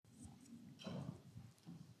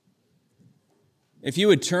If you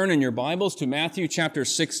would turn in your Bibles to Matthew chapter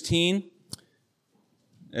 16,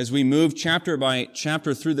 as we move chapter by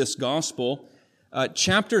chapter through this gospel,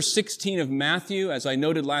 chapter 16 of Matthew, as I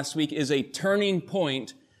noted last week, is a turning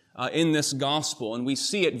point in this gospel, and we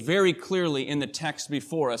see it very clearly in the text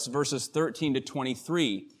before us, verses 13 to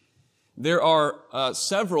 23. There are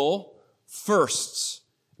several firsts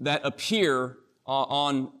that appear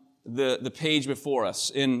on the page before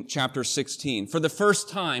us in chapter 16. For the first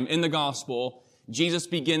time in the gospel, Jesus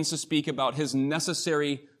begins to speak about his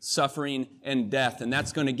necessary suffering and death, and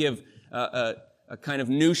that's going to give a kind of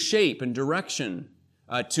new shape and direction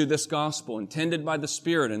to this gospel, intended by the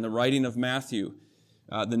Spirit in the writing of Matthew,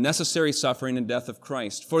 the necessary suffering and death of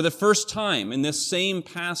Christ. For the first time in this same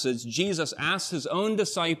passage, Jesus asks his own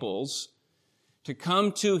disciples to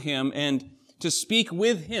come to him and to speak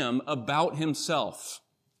with him about himself.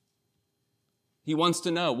 He wants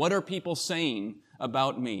to know, what are people saying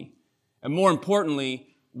about me? And more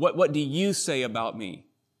importantly, what do you say about me?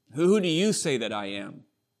 Who do you say that I am?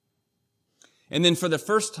 And then for the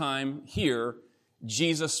first time here,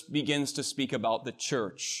 Jesus begins to speak about the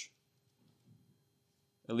church.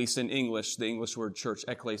 At least in English, the English word church,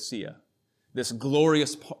 ecclesia. This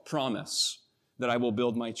glorious promise that I will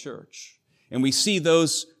build my church. And we see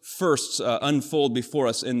those firsts unfold before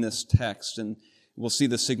us in this text, and we'll see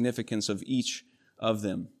the significance of each of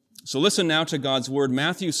them. So listen now to God's word,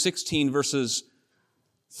 Matthew 16, verses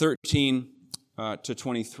 13 to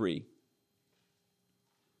 23.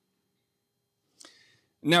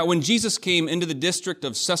 Now, when Jesus came into the district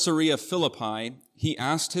of Caesarea Philippi, he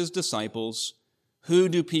asked his disciples, "Who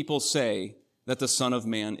do people say that the Son of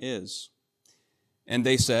Man is?" And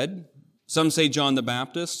they said, "Some say John the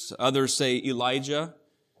Baptist, others say Elijah,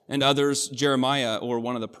 and others Jeremiah or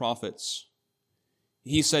one of the prophets."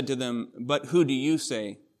 He said to them, "But who do you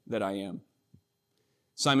say that I am?"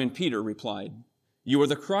 Simon Peter replied, "You are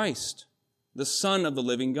the Christ, the Son of the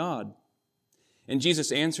living God." And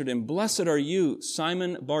Jesus answered him, "Blessed are you,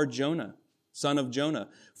 Simon Bar-Jonah, son of Jonah,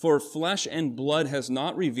 for flesh and blood has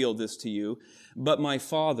not revealed this to you, but my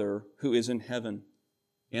Father who is in heaven.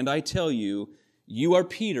 And I tell you, you are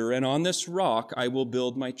Peter, and on this rock I will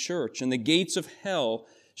build my church, and the gates of hell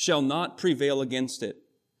shall not prevail against it.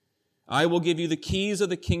 I will give you the keys of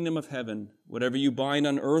the kingdom of heaven. Whatever you bind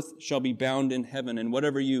on earth shall be bound in heaven, and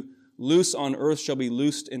whatever you loose on earth shall be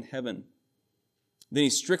loosed in heaven." Then he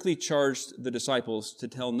strictly charged the disciples to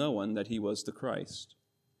tell no one that he was the Christ.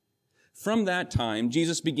 From that time,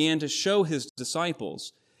 Jesus began to show his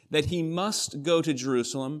disciples that he must go to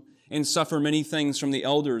Jerusalem and suffer many things from the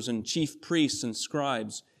elders and chief priests and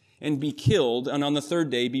scribes, and be killed, and on the third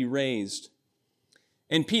day be raised.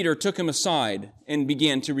 And Peter took him aside and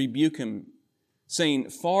began to rebuke him, saying,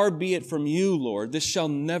 "Far be it from you, Lord, this shall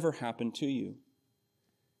never happen to you."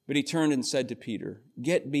 But he turned and said to Peter,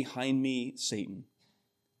 "Get behind me, Satan.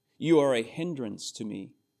 You are a hindrance to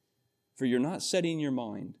me, for you're not setting your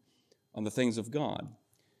mind on the things of God,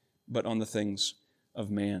 but on the things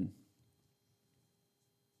of man."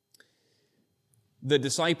 The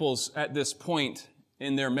disciples at this point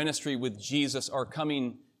in their ministry with Jesus are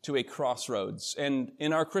coming to a crossroads. And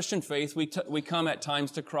in our Christian faith, we come at times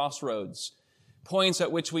to crossroads, points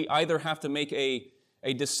at which we either have to make a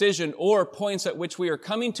decision or points at which we are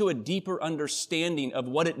coming to a deeper understanding of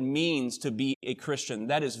what it means to be a Christian.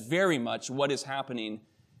 That is very much what is happening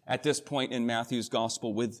at this point in Matthew's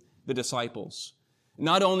gospel with the disciples.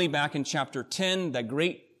 Not only back in chapter 10, that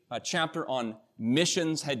great chapter on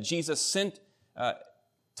missions, had Jesus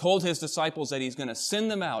told his disciples that he's going to send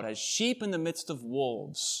them out as sheep in the midst of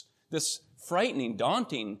wolves. This frightening,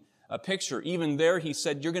 daunting picture. Even there, he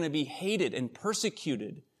said, you're going to be hated and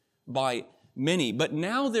persecuted by many. But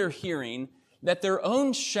now they're hearing that their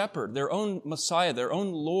own shepherd, their own Messiah, their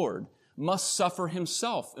own Lord, must suffer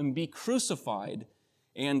himself and be crucified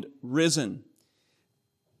and risen.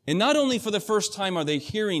 And not only for the first time are they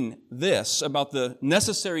hearing this about the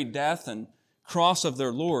necessary death and cross of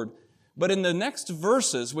their Lord, but in the next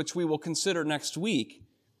verses, which we will consider next week,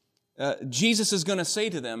 Jesus is going to say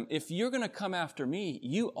to them, if you're going to come after me,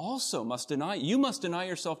 you also must deny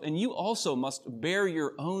yourself, and you also must bear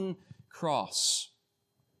your own cross.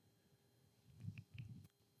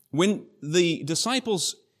 When the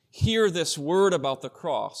disciples hear this word about the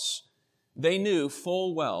cross, they knew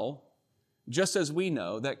full well, just as we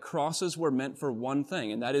know, that crosses were meant for one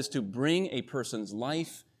thing, and that is to bring a person's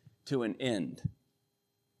life to an end.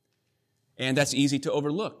 And that's easy to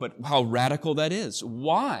overlook, but how radical that is.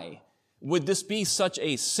 Why would this be such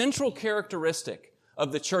a central characteristic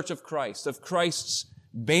of the Church of Christ, of Christ's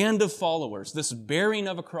band of followers, this bearing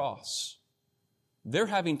of a cross? They're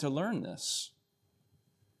having to learn this.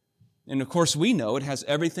 And of course, we know it has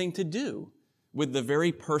everything to do with the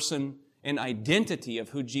very person and identity of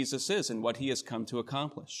who Jesus is and what he has come to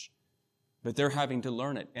accomplish. But they're having to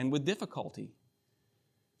learn it, and with difficulty.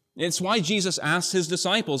 It's why Jesus asked his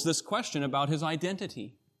disciples this question about his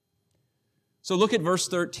identity. So look at verse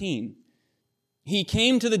 13. He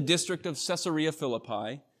came to the district of Caesarea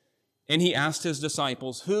Philippi, and he asked his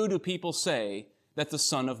disciples, "Who do people say that the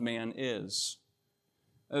Son of Man is?"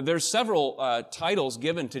 There's several titles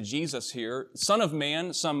given to Jesus here. Son of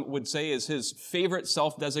Man, some would say, is his favorite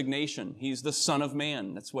self-designation. He's the Son of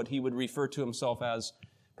Man. That's what he would refer to himself as,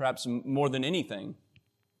 perhaps more than anything.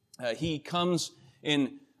 He comes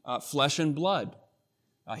in flesh and blood.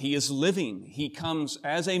 He is living. He comes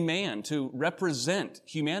as a man to represent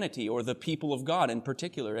humanity, or the people of God in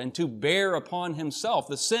particular, and to bear upon himself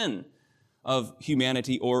the sin of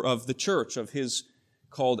humanity or of the church, of his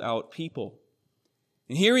called out people.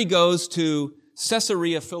 And here he goes to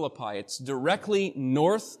Caesarea Philippi. It's directly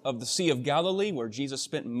north of the Sea of Galilee, where Jesus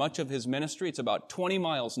spent much of his ministry. It's about 20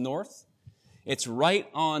 miles north. It's right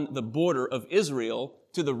on the border of Israel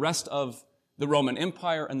to the rest of the Roman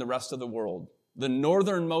Empire and the rest of the world, the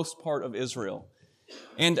northernmost part of Israel.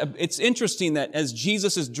 And it's interesting that as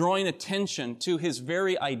Jesus is drawing attention to his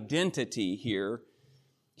very identity here,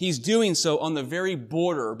 he's doing so on the very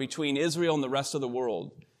border between Israel and the rest of the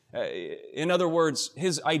world. In other words,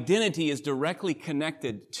 his identity is directly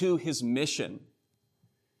connected to his mission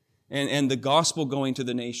and the gospel going to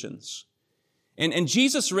the nations. And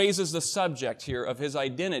Jesus raises the subject here of his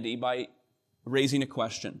identity by raising a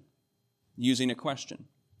question, using a question.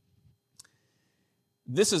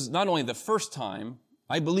 This is not only the first time,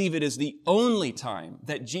 I believe it is the only time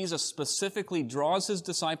that Jesus specifically draws his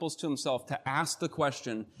disciples to himself to ask the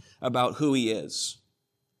question about who he is,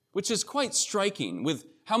 which is quite striking with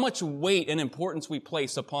how much weight and importance we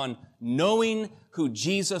place upon knowing who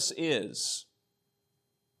Jesus is.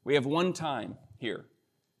 We have one time here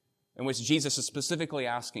in which Jesus is specifically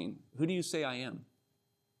asking, "Who do you say I am?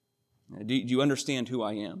 Do you understand who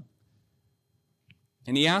I am?"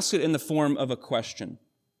 And he asks it in the form of a question.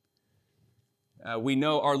 We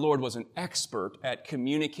know our Lord was an expert at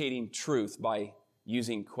communicating truth by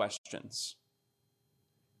using questions,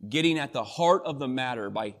 getting at the heart of the matter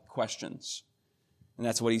by questions. And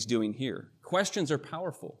that's what he's doing here. Questions are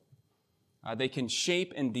powerful. They can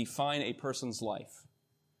shape and define a person's life.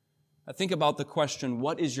 Think about the question,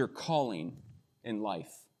 what is your calling in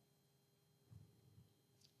life?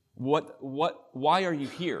 Why are you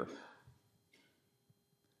here?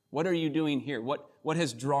 What are you doing here? What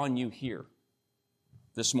has drawn you here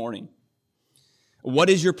this morning? What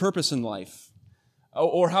is your purpose in life?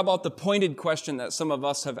 Or how about the pointed question that some of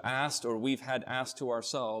us have asked, or we've had asked to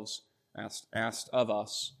ourselves, asked of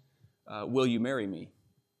us, will you marry me?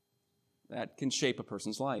 That can shape a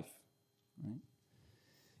person's life. Right?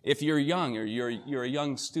 If you're young, or you're a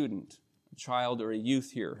young student, a child or a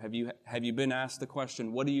youth here, have you been asked the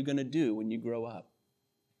question, what are you going to do when you grow up?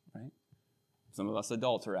 Right? Some of us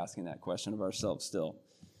adults are asking that question of ourselves still.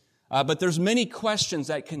 But there's many questions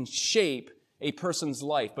that can shape a person's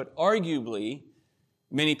life, but arguably,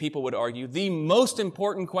 many people would argue, the most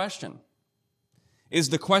important question is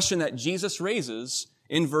the question that Jesus raises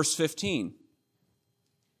in verse 15.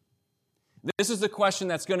 This is the question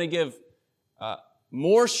that's going to give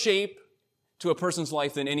more shape to a person's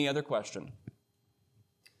life than any other question.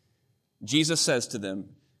 Jesus says to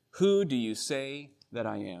them, "Who do you say that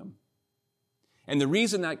I am?" And the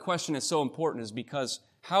reason that question is so important is because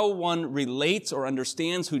how one relates or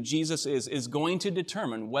understands who Jesus is going to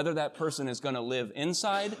determine whether that person is going to live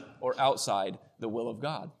inside or outside the will of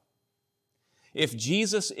God. If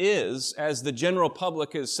Jesus is, as the general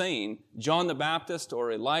public is saying, John the Baptist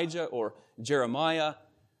or Elijah or Jeremiah,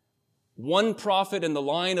 one prophet in the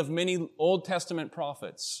line of many Old Testament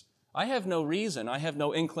prophets, I have no reason, I have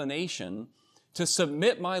no inclination to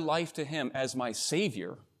submit my life to him as my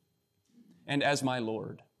Savior and as my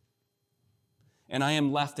Lord. And I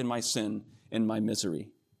am left in my sin and my misery.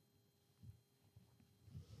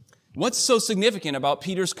 What's so significant about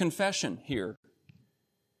Peter's confession here?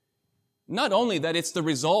 Not only that it's the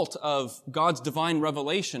result of God's divine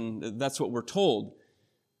revelation, that's what we're told.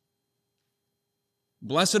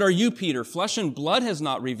 Blessed are you, Peter. Flesh and blood has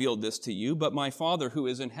not revealed this to you, but my Father who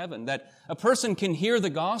is in heaven. That a person can hear the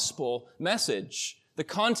gospel message, the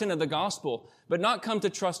content of the gospel, but not come to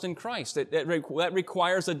trust in Christ. That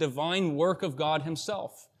requires a divine work of God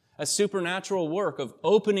himself, a supernatural work of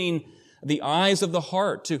opening the eyes of the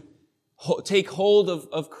heart to take hold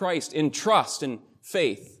of Christ in trust and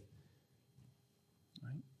faith.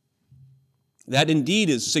 That indeed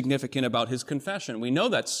is significant about his confession. We know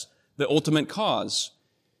that's the ultimate cause.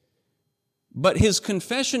 But his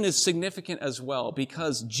confession is significant as well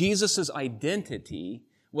because Jesus' identity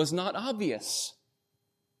was not obvious.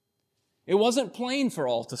 It wasn't plain for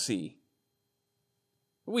all to see.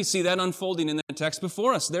 We see that unfolding in the text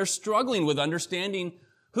before us. They're struggling with understanding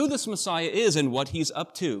who this Messiah is and what he's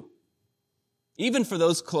up to, even for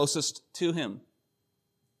those closest to him.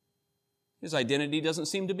 His identity doesn't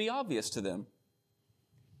seem to be obvious to them.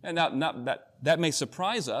 And that may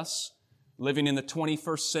surprise us, living in the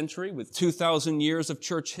 21st century with 2,000 years of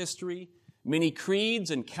church history, many creeds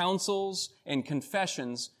and councils and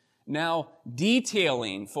confessions now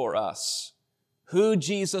detailing for us who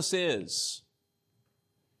Jesus is.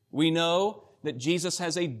 We know that Jesus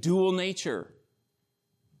has a dual nature.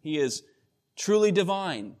 He is truly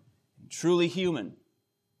divine, truly human.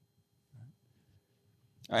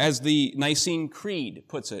 As the Nicene Creed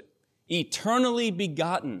puts it, eternally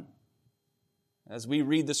begotten. As we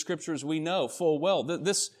read the Scriptures, we know full well that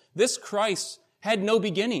this Christ had no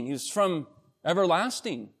beginning. He was from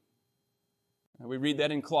everlasting. We read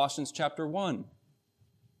that in Colossians chapter 1.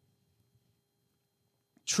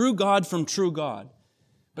 True God from true God.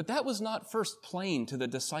 But that was not first plain to the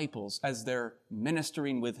disciples as they're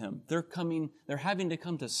ministering with him. They're having to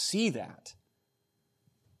come to see that.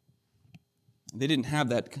 They didn't have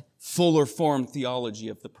that fuller formed theology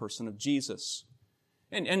of the person of Jesus.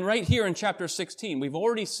 And right here in chapter 16, we've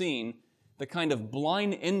already seen the kind of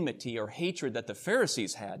blind enmity or hatred that the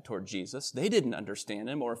Pharisees had toward Jesus. They didn't understand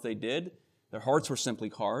him, or if they did, their hearts were simply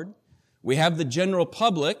hard. We have the general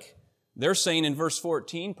public. They're saying in verse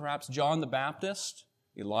 14, perhaps John the Baptist,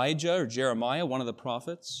 Elijah, or Jeremiah, one of the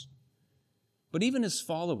prophets. But even his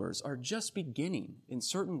followers are just beginning in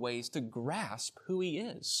certain ways to grasp who he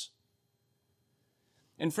is.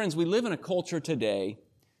 And friends, we live in a culture today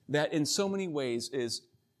that in so many ways is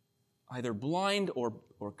either blind or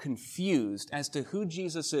confused as to who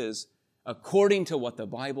Jesus is according to what the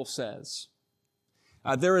Bible says.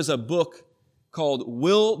 There is a book called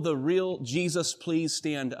Will the Real Jesus Please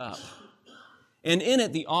Stand Up? And in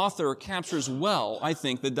it, the author captures well, I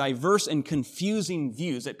think, the diverse and confusing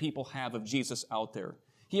views that people have of Jesus out there.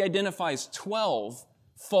 He identifies 12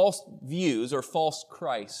 false views or false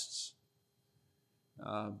Christs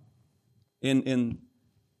in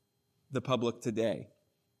the public today.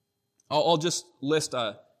 I'll just list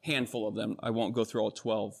a handful of them. I won't go through all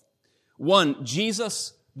 12. 1,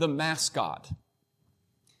 Jesus the mascot.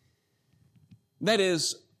 That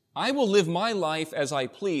is, I will live my life as I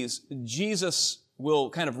please. Jesus will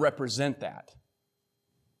kind of represent that.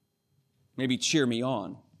 Maybe cheer me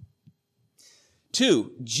on.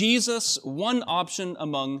 2, Jesus, one option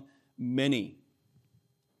among many.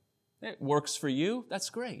 It works for you, that's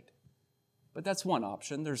great. But that's one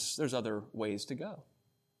option. There's other ways to go.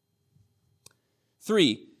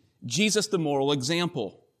 3, Jesus the moral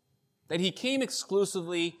example. That he came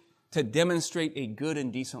exclusively to demonstrate a good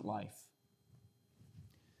and decent life.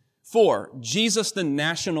 4, Jesus the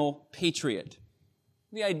national patriot.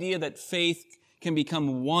 The idea that faith can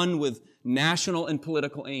become one with national and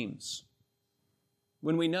political aims.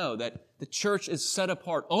 When we know that the church is set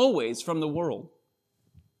apart always from the world.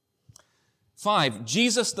 5,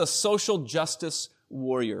 Jesus the social justice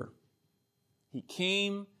warrior. He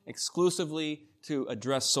came exclusively to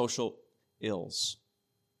address social ills.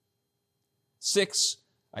 6,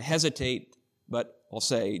 I hesitate, but I'll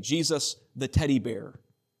say, Jesus the teddy bear.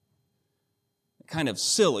 Kind of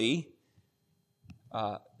silly,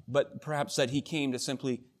 but perhaps that he came to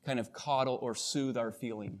simply kind of coddle or soothe our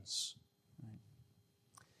feelings.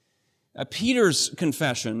 Peter's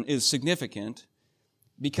confession is significant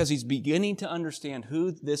because he's beginning to understand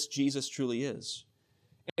who this Jesus truly is.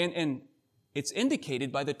 And it's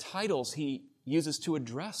indicated by the titles he uses to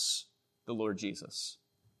address the Lord Jesus.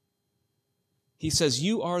 He says,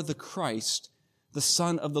 "You are the Christ, the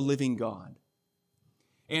Son of the living God."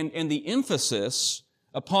 And the emphasis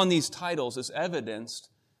upon these titles is evidenced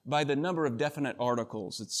by the number of definite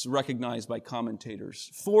articles. It's recognized by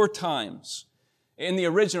commentators 4 times. In the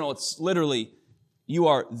original, it's literally, "You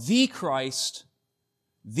are the Christ,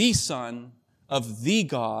 the Son of the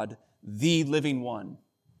God, the living one."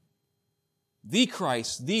 The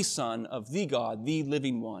Christ, the Son of the God, the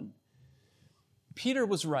living one. Peter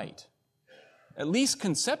was right, at least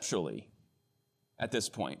conceptually at this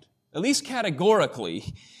point. At least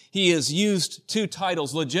categorically, he has used 2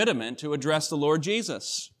 titles legitimate to address the Lord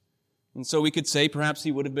Jesus. And so we could say perhaps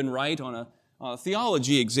he would have been right on a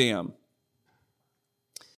theology exam.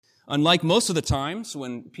 Unlike most of the times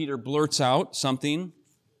when Peter blurts out something,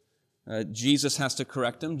 Jesus has to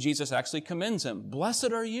correct him. Jesus actually commends him.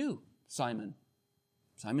 "Blessed are you, Simon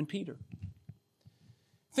Peter."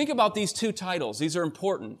 Think about these 2 titles. These are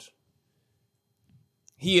important.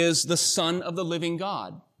 He is the Son of the living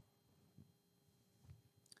God.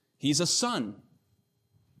 He's a son,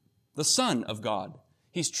 the Son of God.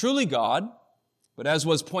 He's truly God, but as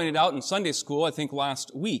was pointed out in Sunday school, I think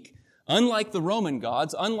last week, unlike the Roman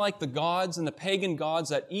gods, unlike the gods and the pagan gods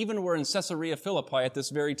that even were in Caesarea Philippi at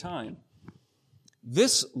this very time,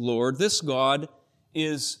 this Lord, this God,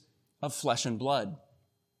 is of flesh and blood.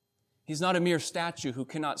 He's not a mere statue who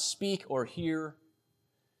cannot speak or hear.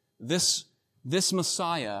 This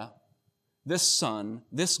Messiah, this Son,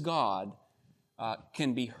 this God,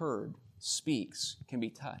 can be heard, speaks, can be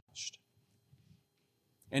touched.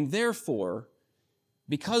 And therefore,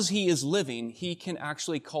 because he is living, he can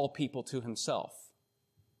actually call people to himself.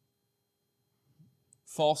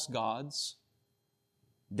 False gods,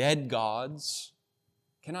 dead gods,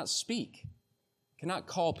 cannot speak, cannot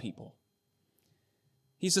call people.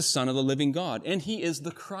 He's the Son of the living God, and he is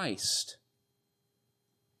the Christ,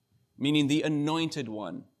 meaning the anointed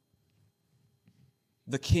one,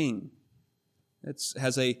 the King. It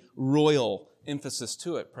has a royal emphasis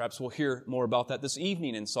to it. Perhaps we'll hear more about that this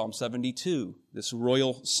evening in Psalm 72, this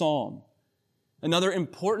royal psalm. Another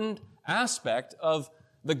important aspect of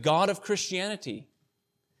the God of Christianity.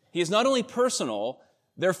 He is not only personal,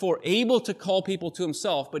 therefore able to call people to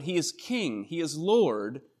himself, but he is King, he is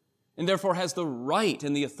Lord, and therefore has the right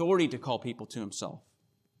and the authority to call people to himself.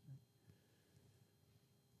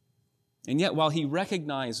 And yet, while he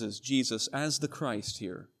recognizes Jesus as the Christ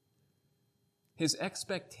here, his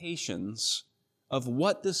expectations of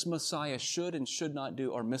what this Messiah should and should not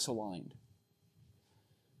do are misaligned.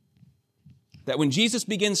 That when Jesus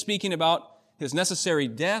begins speaking about his necessary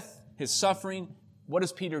death, his suffering, what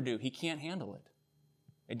does Peter do? He can't handle it.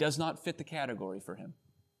 It does not fit the category for him.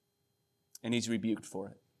 And he's rebuked for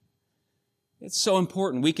it. It's so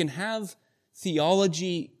important. We can have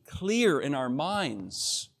theology clear in our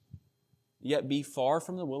minds, yet be far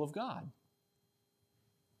from the will of God.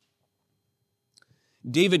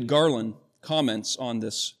 David Garland comments on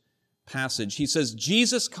this passage. He says,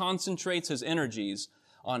 Jesus concentrates his energies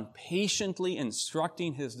on patiently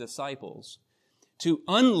instructing his disciples to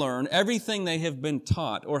unlearn everything they have been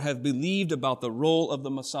taught or have believed about the role of the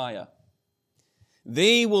Messiah.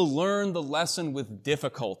 They will learn the lesson with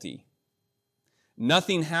difficulty.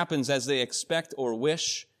 Nothing happens as they expect or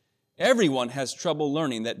wish. Everyone has trouble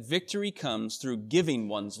learning that victory comes through giving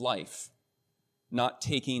one's life, not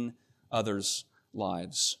taking others'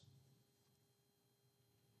 lives.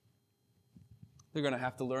 They're going to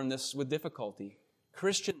have to learn this with difficulty.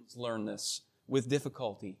 Christians learn this with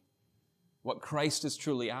difficulty, what Christ is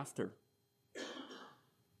truly after.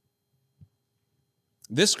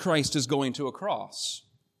 This Christ is going to a cross.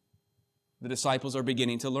 The disciples are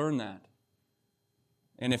beginning to learn that.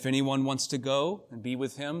 And if anyone wants to go and be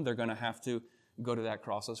with him, they're going to have to go to that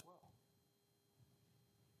cross as well.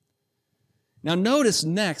 Now notice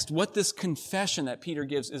next what this confession that Peter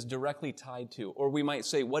gives is directly tied to, or we might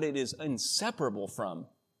say what it is inseparable from.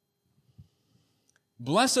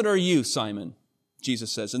 Blessed are you, Simon,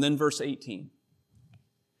 Jesus says. And then verse 18.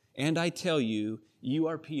 And I tell you, you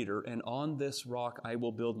are Peter, and on this rock I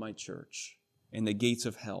will build my church, and the gates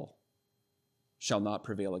of hell shall not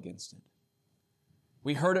prevail against it.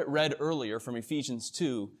 We heard it read earlier from Ephesians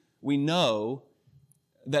 2. We know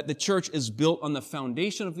that the church is built on the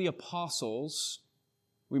foundation of the apostles.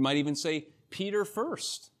 We might even say Peter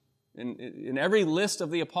first. In every list of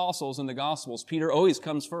the apostles in the Gospels, Peter always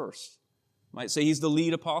comes first. Might say he's the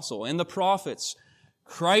lead apostle. And the prophets,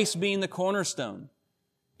 Christ being the cornerstone,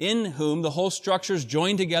 in whom the whole structure is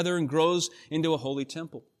joined together and grows into a holy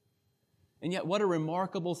temple. And yet what a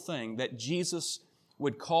remarkable thing that Jesus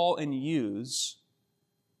would call and use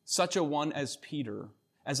such a one as Peter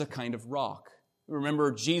as a kind of rock.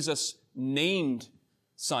 Remember, Jesus named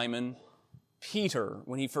Simon Peter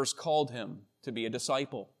when he first called him to be a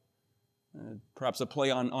disciple. Perhaps a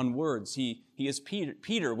play on words. He is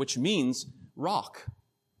Peter, which means rock.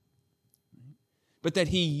 But that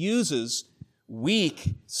he uses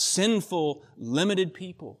weak, sinful, limited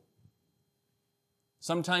people.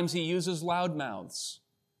 Sometimes he uses loudmouths,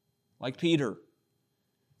 like Peter.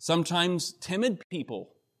 Sometimes timid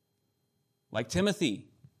people, like Timothy.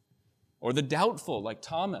 Or the doubtful, like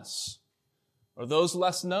Thomas. Or those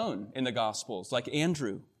less known in the Gospels, like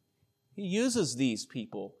Andrew. He uses these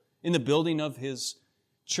people in the building of his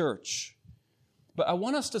church. But I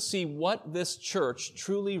want us to see what this church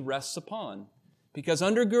truly rests upon. Because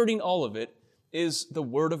undergirding all of it is the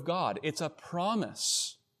Word of God. It's a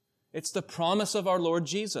promise. It's the promise of our Lord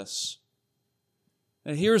Jesus.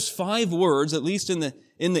 And here's 5 words, at least in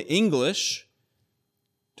the English,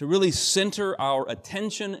 to really center our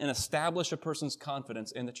attention and establish a person's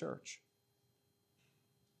confidence in the church.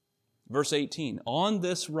 Verse 18, on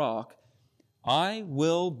this rock I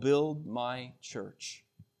will build my church.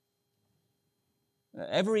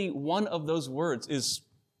 Every one of those words is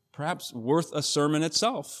perhaps worth a sermon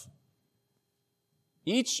itself.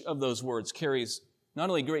 Each of those words carries not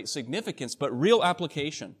only great significance, but real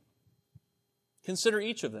application. Consider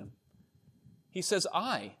each of them. He says,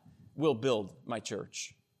 I will build my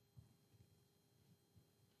church.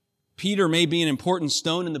 Peter may be an important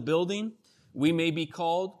stone in the building. We may be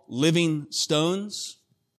called living stones.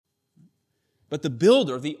 But the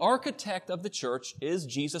builder, the architect of the church is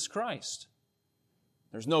Jesus Christ.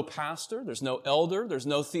 There's no pastor, there's no elder, there's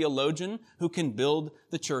no theologian who can build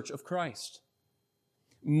the church of Christ.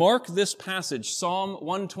 Mark this passage, Psalm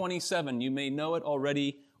 127. You may know it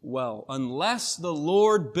already well. Unless the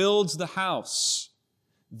Lord builds the house,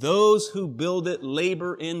 those who build it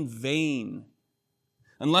labor in vain.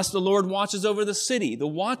 Unless the Lord watches over the city, the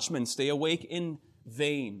watchmen stay awake in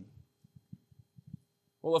vain.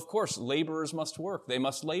 Well, of course, laborers must work. They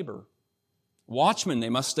must labor. Watchmen, they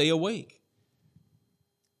must stay awake.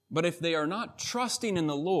 But if they are not trusting in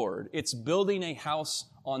the Lord, it's building a house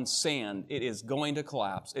on sand. It is going to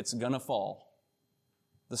collapse. It's going to fall.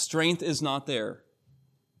 The strength is not there.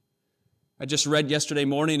 I just read yesterday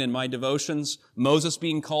morning in my devotions, Moses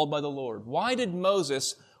being called by the Lord. Why did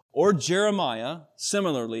Moses or Jeremiah,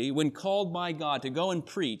 similarly, when called by God to go and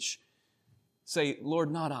preach, say,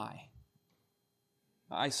 Lord, not I.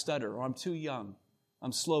 I stutter, or I'm too young.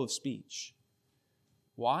 I'm slow of speech.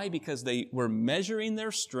 Why? Because they were measuring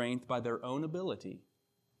their strength by their own ability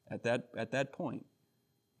at that point,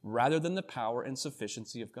 rather than the power and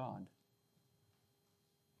sufficiency of God.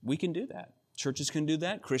 We can do that. Churches can do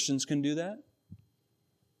that. Christians can do that.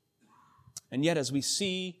 And yet, as we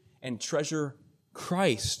see and treasure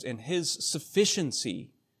Christ and His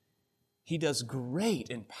sufficiency, He does great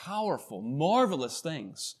and powerful, marvelous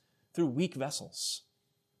things through weak vessels.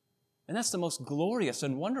 And that's the most glorious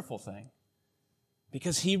and wonderful thing,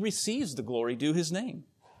 because He receives the glory due His name.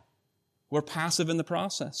 We're passive in the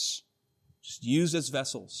process, just used as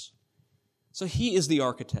vessels. So He is the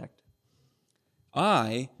architect.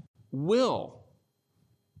 I will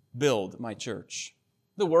build my church.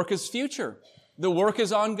 The work is future. The work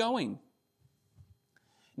is ongoing.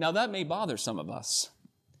 Now that may bother some of us,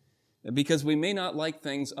 because we may not like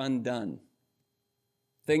things undone,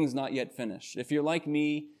 things not yet finished. If you're like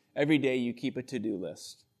me, every day you keep a to-do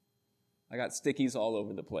list. I got stickies all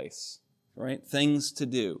over the place, right? Things to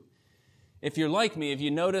do. If you're like me, if you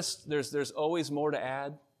notice, there's always more to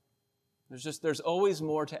add. There's always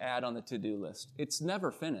more to add on the to-do list. It's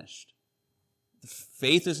never finished. The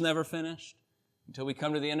faith is never finished until we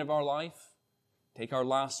come to the end of our life, take our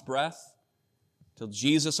last breath, till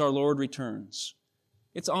Jesus our Lord returns.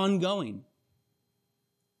 It's ongoing.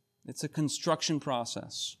 It's a construction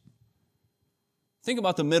process. Think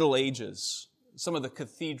about the Middle Ages, some of the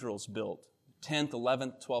cathedrals built, 10th,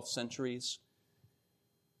 11th, 12th centuries.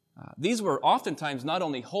 These were oftentimes not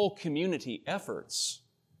only whole community efforts,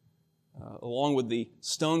 along with the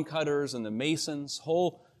stonecutters and the masons,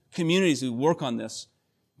 whole communities who work on this,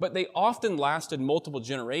 but they often lasted multiple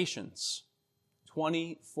generations,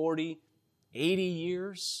 20, 40, 80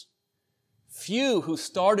 years. Few who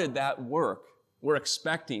started that work were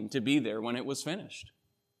expecting to be there when it was finished.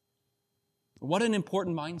 What an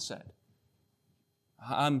important mindset.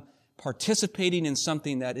 I'm participating in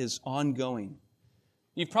something that is ongoing.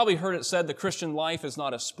 You've probably heard it said the Christian life is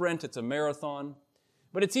not a sprint, it's a marathon.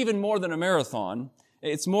 But it's even more than a marathon.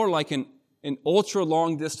 It's more like an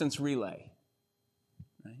ultra-long distance relay.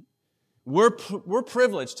 Right? We're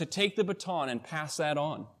privileged to take the baton and pass that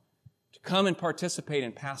on, to come and participate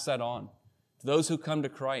and pass that on to those who come to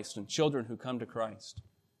Christ and children who come to Christ,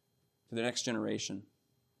 to the next generation.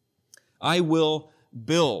 I will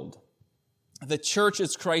build. The church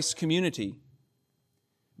is Christ's community,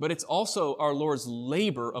 but it's also our Lord's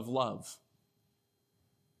labor of love.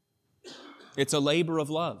 It's a labor of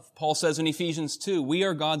love. Paul says in Ephesians 2, we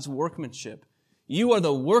are God's workmanship. You are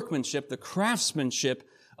the workmanship, the craftsmanship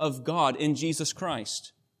of God in Jesus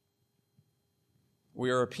Christ.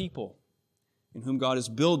 We are a people in whom God is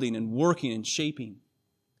building and working and shaping.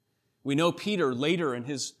 We know Peter later in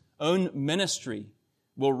his own ministry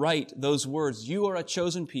will write those words, you are a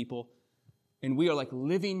chosen people, and we are like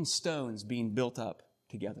living stones being built up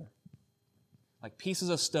together. Like pieces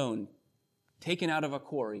of stone taken out of a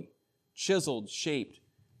quarry, chiseled, shaped,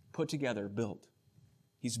 put together, built.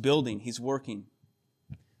 He's building, He's working.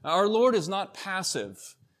 Our Lord is not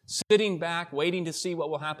passive, sitting back, waiting to see what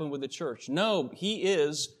will happen with the church. No, He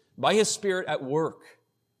is, by His Spirit, at work.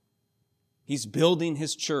 He's building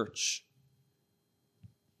His church.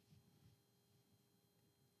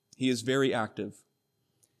 He is very active.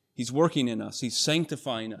 He's working in us. He's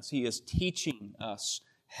sanctifying us. He is teaching us,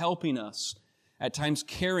 helping us, at times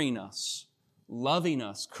carrying us, loving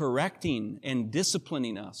us, correcting and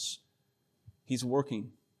disciplining us. He's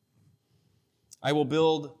working. I will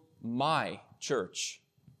build my church.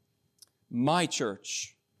 My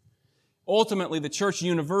church. Ultimately, the church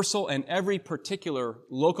universal and every particular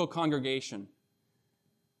local congregation.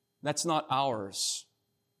 That's not ours.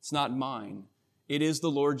 It's not mine. It is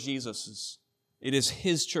the Lord Jesus's. It is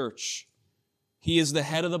His church. He is the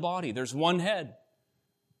head of the body. There's one head.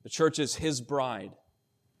 The church is His bride.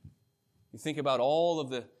 You think about all of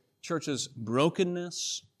the church's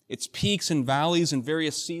brokenness, its peaks and valleys in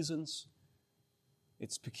various seasons,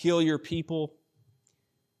 its peculiar people.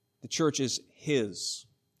 The church is His.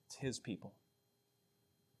 It's His people.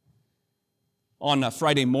 On a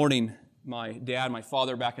Friday morning, my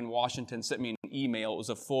father back in Washington, sent me an email. It was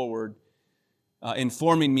a forward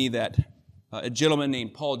informing me that a gentleman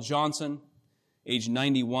named Paul Johnson, age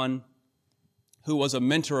 91, who was a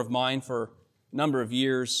mentor of mine for a number of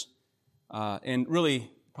years, and really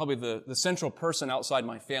probably the central person outside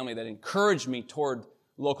my family that encouraged me toward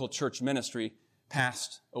local church ministry,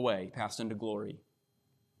 passed away, passed into glory,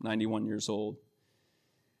 91 years old.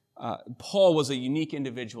 Paul was a unique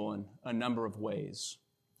individual in a number of ways.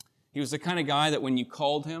 He was the kind of guy that when you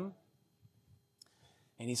called him,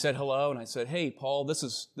 and he said hello, and I said, "Hey, Paul, this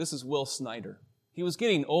is Will Snyder." He was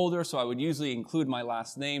getting older, so I would usually include my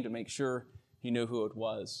last name to make sure he knew who it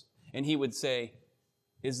was. And he would say,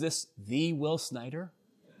 "Is this the Will Snyder?"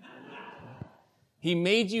 He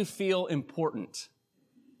made you feel important.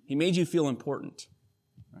 He made you feel important.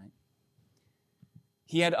 Right?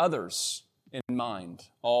 He had others in mind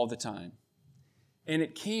all the time. And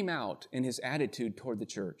it came out in his attitude toward the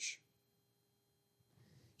church.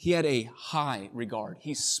 He had a high regard.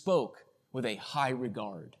 He spoke with a high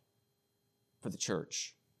regard for the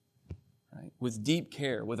church, right? With deep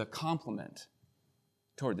care, with a compliment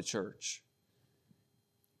toward the church.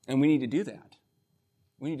 And we need to do that.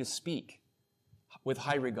 We need to speak with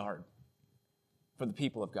high regard for the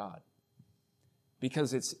people of God,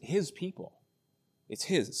 because it's His people. It's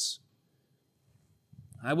His.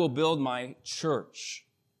 I will build my church.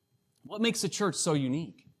 What makes the church so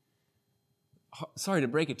unique? Sorry to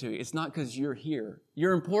break it to you. It's not because you're here.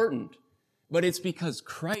 You're important. But it's because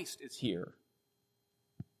Christ is here.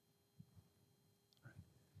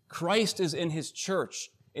 Christ is in His church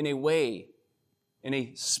in a way, in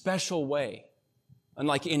a special way,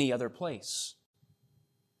 unlike any other place.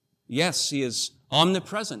 Yes, He is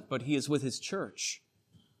omnipresent, but He is with His church.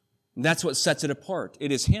 And that's what sets it apart.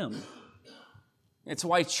 It is Him. It's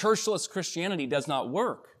why churchless Christianity does not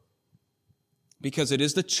work. Because it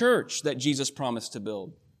is the church that Jesus promised to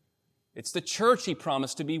build. It's the church He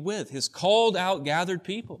promised to be with, His called out, gathered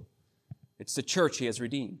people. It's the church He has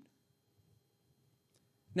redeemed.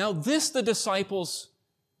 Now this the disciples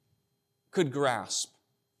could grasp.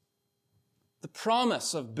 The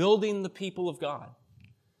promise of building the people of God.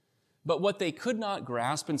 But what they could not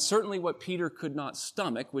grasp, and certainly what Peter could not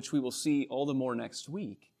stomach, which we will see all the more next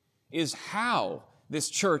week, is how this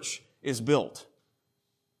church is built.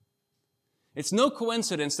 It's no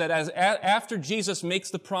coincidence that after Jesus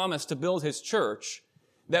makes the promise to build His church,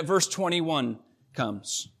 that verse 21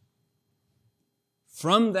 comes.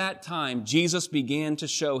 From that time, Jesus began to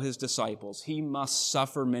show His disciples He must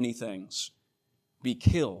suffer many things, be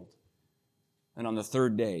killed, and on the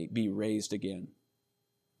third day be raised again.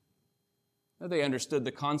 Now, they understood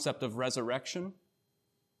the concept of resurrection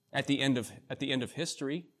at the end of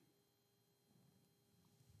history,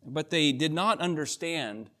 but they did not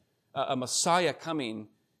understand a Messiah coming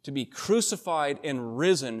to be crucified and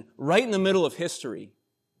risen right in the middle of history.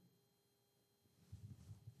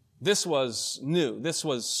 This was new. This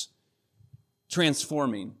was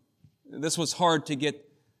transforming. This was hard to get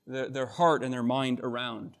their heart and their mind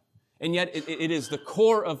around. And yet it is the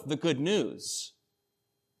core of the good news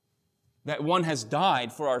that one has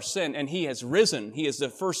died for our sin and He has risen. He is the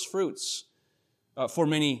first fruits for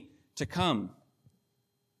many to come.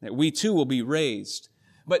 That we too will be raised.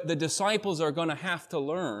 But the disciples are going to have to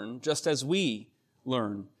learn, just as we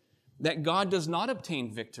learn, that God does not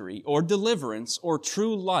obtain victory or deliverance or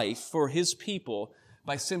true life for His people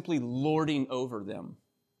by simply lording over them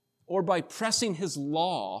or by pressing His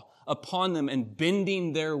law upon them and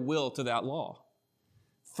bending their will to that law.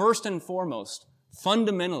 First and foremost,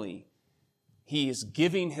 fundamentally, He is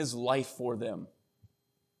giving His life for them.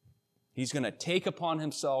 He's going to take upon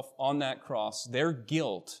Himself on that cross their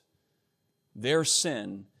guilt, their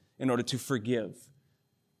sin, in order to forgive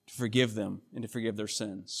them and to forgive their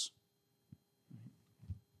sins.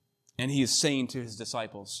 And He is saying to His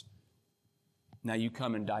disciples, Now you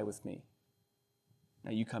come and die with me.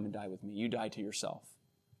 Now you come and die with me. You die to yourself.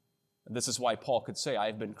 This is why Paul could say, I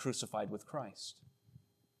have been crucified with Christ.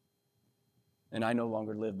 And I no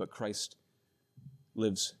longer live, but Christ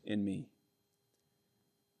lives in me.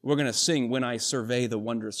 We're going to sing When I Survey the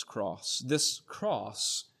Wondrous Cross. This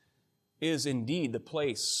cross is indeed the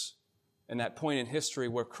place and that point in history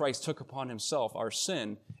where Christ took upon himself our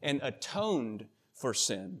sin and atoned for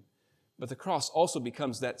sin. But the cross also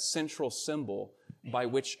becomes that central symbol by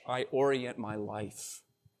which I orient my life.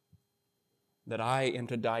 That I am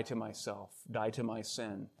to die to myself, die to my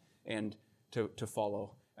sin, and to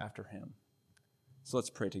follow after him. So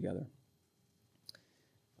let's pray together.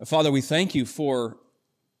 Father, we thank you for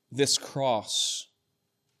this cross,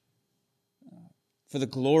 for the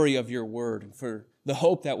glory of your word, and for the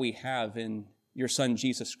hope that we have in your Son,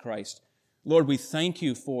 Jesus Christ. Lord, we thank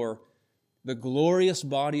you for the glorious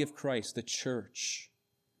body of Christ, the church.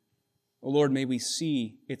 Oh Lord, may we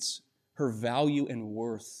see her value and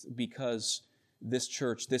worth because this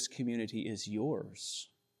church, this community is yours.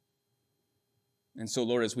 And so,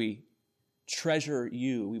 Lord, as we treasure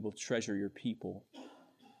you, we will treasure your people.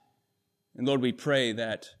 And Lord, we pray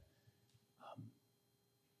that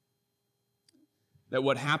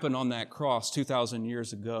what happened on that cross 2,000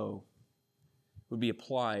 years ago would be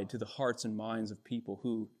applied to the hearts and minds of people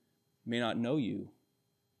who may not know you,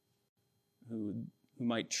 who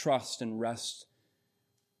might trust and rest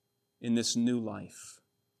in this new life.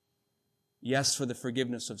 Yes, for the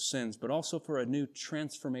forgiveness of sins, but also for a new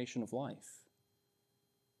transformation of life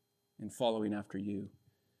in following after you.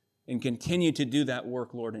 And continue to do that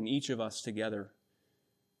work, Lord, in each of us together.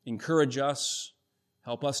 Encourage us,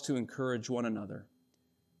 help us to encourage one another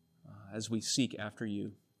as we seek after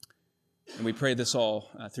you. And we pray this all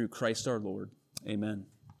through Christ our Lord. Amen.